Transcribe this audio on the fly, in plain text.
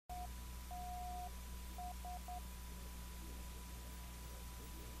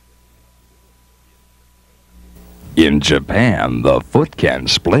In Japan, the foot can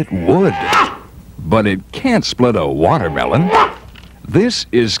split wood, but it can't split a watermelon. This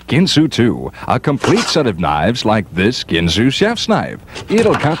is GINSU 2, a complete set of knives like this GINSU chef's knife.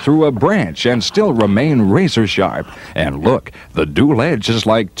 It'll cut through a branch and still remain razor sharp. And look, the dual edge is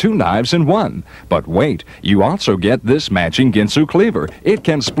like two knives in one. But wait, you also get this matching GINSU cleaver. It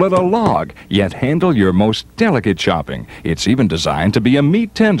can split a log, yet handle your most delicate chopping. It's even designed to be a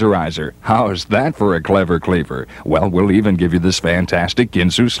meat tenderizer. How's that for a clever cleaver? Well, we'll even give you this fantastic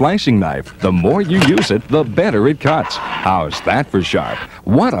GINSU slicing knife. The more you use it, the better it cuts. How's that for sharp?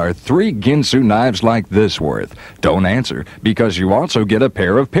 What are 3 GINSU knives like this worth? Don't answer, because you also get a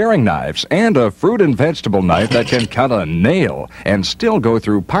pair of paring knives and a fruit and vegetable knife that can cut a nail and still go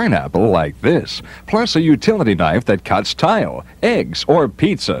through pineapple like this, plus a utility knife that cuts tile, eggs, or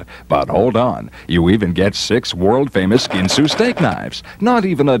pizza. But hold on, you even get 6 world-famous GINSU steak knives. Not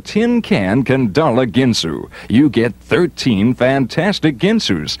even a tin can dull a GINSU. You get 13 fantastic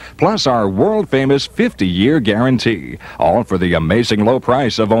GINSUs, plus our world-famous 50-year guarantee, all for the amazing low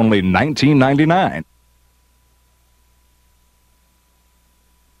price of only $19.99.